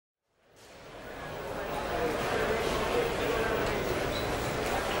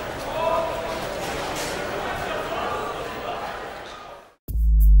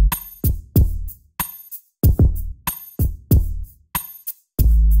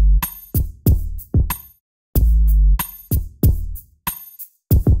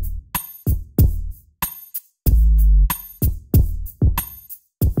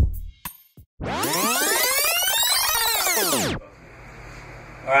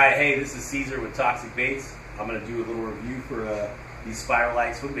Alright, hey, this is Caesar with Toxic Baits. I'm going to do a little review for these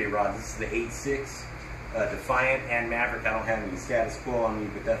Spiralite Swimbait rods. This is the 8.6 Defiant and Maverick. I don't have any status quo on me,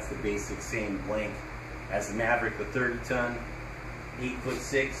 but that's the basic same blank as the Maverick, the 30-ton,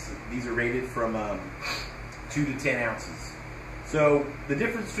 8'6". These are rated from 2 to 10 ounces. So the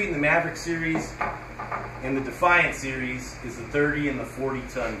difference between the Maverick series and the Defiant series is the 30 and the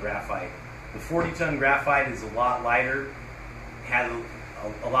 40-ton graphite. The 40-ton graphite is a lot lighter, has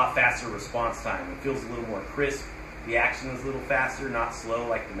a lot faster response time. It feels a little more crisp. The action is a little faster, not slow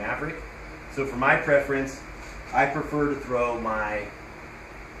like the Maverick. So for my preference, I prefer to throw my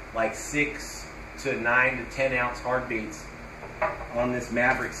like 6 to 9 to 10 ounce hard baits on this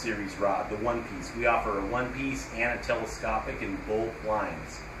Maverick series rod, the one piece. We offer a one piece and a telescopic in both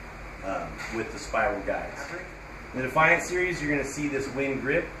lines with the spiral guides. In the Defiant series, you're going to see this wind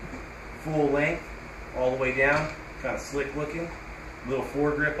grip, full length, all the way down, kind of slick looking. Little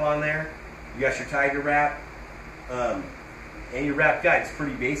foregrip on there. You got your tiger wrap, and your wrap guide. It's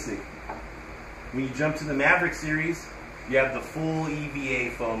pretty basic. When you jump to the Maverick series, you have the full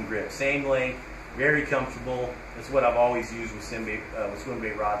EVA foam grip, same length, very comfortable. That's what I've always used with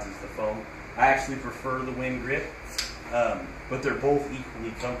swimbait rods, is the foam. I actually prefer the wind grip, but they're both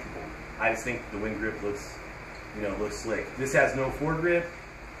equally comfortable. I just think the wind grip looks slick. This has no foregrip,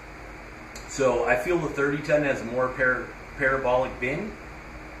 so I feel the 30-ton has a more parabolic bend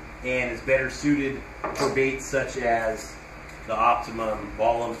and is better suited for baits such as the Optimum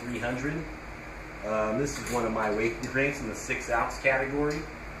Volume 300. This is one of my weight drinks in the 6 ounce category.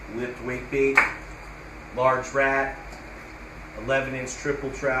 Lipped weight bait, large rat, 11-inch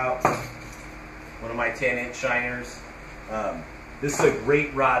triple trout, one of my 10-inch shiners. This is a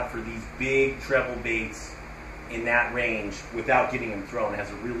great rod for these big treble baits in that range without getting them thrown. It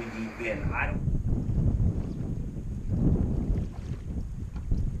has a really deep bend.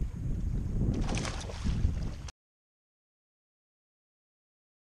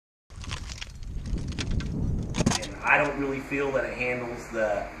 I don't really feel that it handles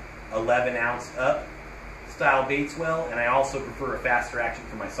the 11 ounce up style baits well, and I also prefer a faster action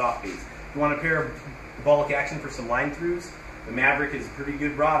for my soft baits. If you want a parabolic action for some line throughs, the Maverick is a pretty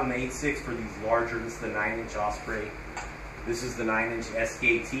good rod on the 8.6 for these larger. This is the 9-inch Osprey. This is the 9-inch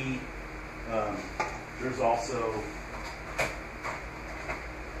SKT. There's also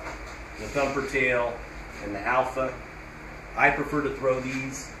the Thumper Tail and the Alpha. I prefer to throw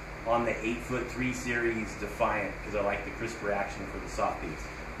these on the 8'3" series Defiant because I like the crisper action for the soft baits.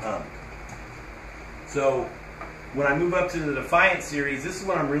 So when I move up to the Defiant series, this is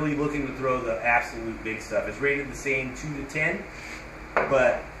when I'm really looking to throw the absolute big stuff. It's rated the same 2 to 10,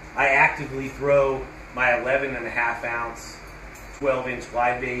 but I actively throw my 11.5 ounce 12-inch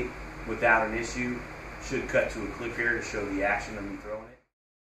live bait without an issue. Should cut to a clip here to show the action of me throwing it.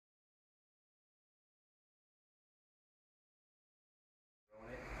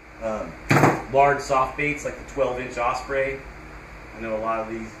 Large soft baits like the 12-inch Osprey. I know a lot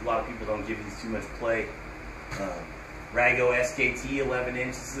of people don't give these too much play. Rago SKT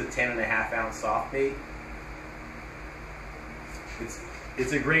 11-inch. This is a 10.5 ounce soft bait.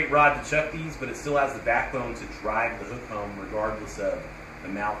 It's a great rod to chuck these, but it still has the backbone to drive the hook home regardless of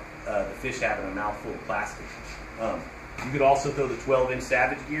the fish having a mouthful of plastic. You could also throw the 12-inch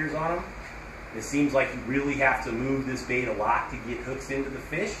Savage gears on them. It seems like you really have to move this bait a lot to get hooks into the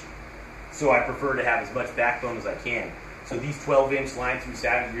fish, so I prefer to have as much backbone as I can. So these 12-inch line through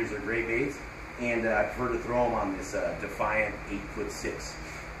Savage gears are great baits, and I prefer to throw them on this Defiant 8'6".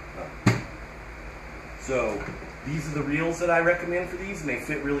 So these are the reels that I recommend for these, and they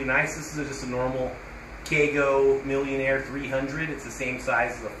fit really nice. This is just a normal Kago Millionaire 300. It's the same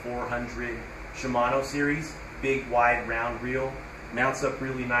size as the 400 Shimano series. Big, wide, round reel. Mounts up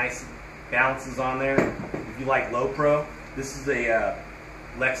really nice. Balances on there. If you like low pro, this is a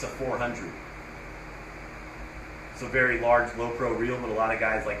Lexa 400. It's a very large low pro reel, but a lot of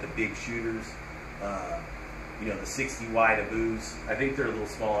guys like the big shooters. The 60 wide Abus. I think they're a little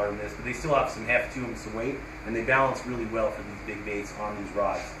smaller than this, but they still have some heft to them, some weight, and they balance really well for these big baits on these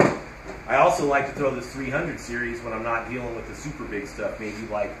rods. I also like to throw this 300 series when I'm not dealing with the super big stuff, maybe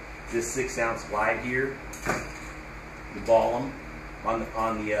like this 6 ounce glide here, the Ballum on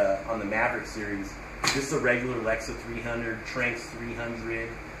the Maverick series. This is a regular Lexa 300, Tranks 300.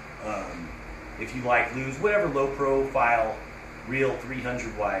 If you like loose, whatever low profile reel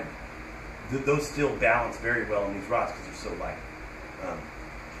 300 wide, those still balance very well in these rods because they're so light.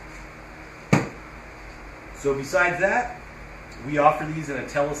 So besides that, we offer these in a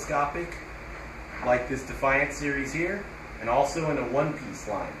telescopic, like this Defiant series here, and also in a one-piece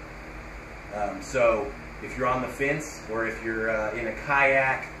line. So if you're on the fence, or if you're in a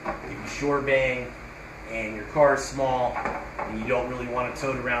kayak, if you shore bang, and your car is small, and you don't really want to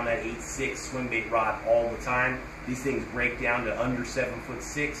tote around that 8.6 swim bait rod all the time, these things break down to under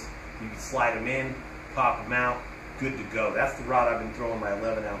 7'6". You can slide them in, pop them out, good to go. That's the rod I've been throwing my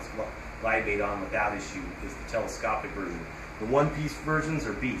 11-ounce live bait on without issue, is the telescopic version. The one-piece versions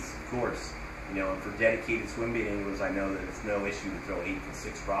are beasts, of course. You know, and for dedicated swim bait anglers, I know that it's no issue to throw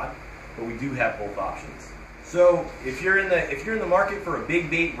 8'6" rod, but we do have both options. So if you're in the market for a big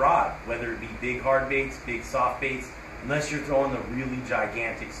bait rod, whether it be big hard baits, big soft baits, unless you're throwing the really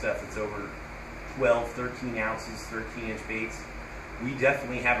gigantic stuff that's over 12, 13 ounces, 13-inch baits, we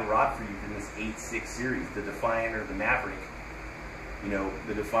definitely have a rod for you from this 8.6 series, the Defiant or the Maverick. You know,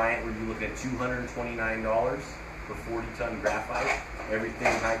 the Defiant, where you look at $229 for 40-ton graphite,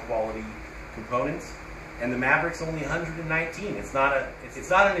 everything high-quality components, and the Maverick's only $119. It's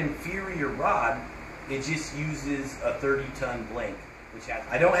not an inferior rod. It just uses a 30-ton blank, which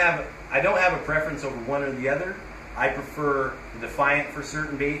I don't have a preference over one or the other. I prefer the Defiant for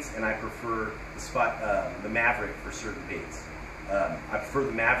certain baits, and I prefer the Maverick for certain baits. I prefer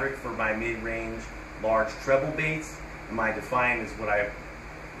the Maverick for my mid-range, large treble baits, and my Defiant is what I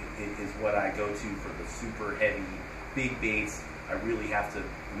go to for the super heavy, big baits. I really have to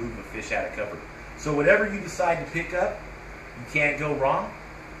move a fish out of cover. So whatever you decide to pick up, you can't go wrong.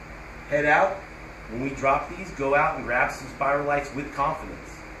 Head out. When we drop these, go out and grab some Spiralites with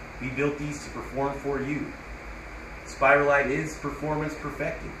confidence. We built these to perform for you. Spiralite is performance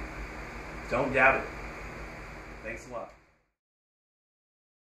perfected. Don't doubt it. Thanks a lot.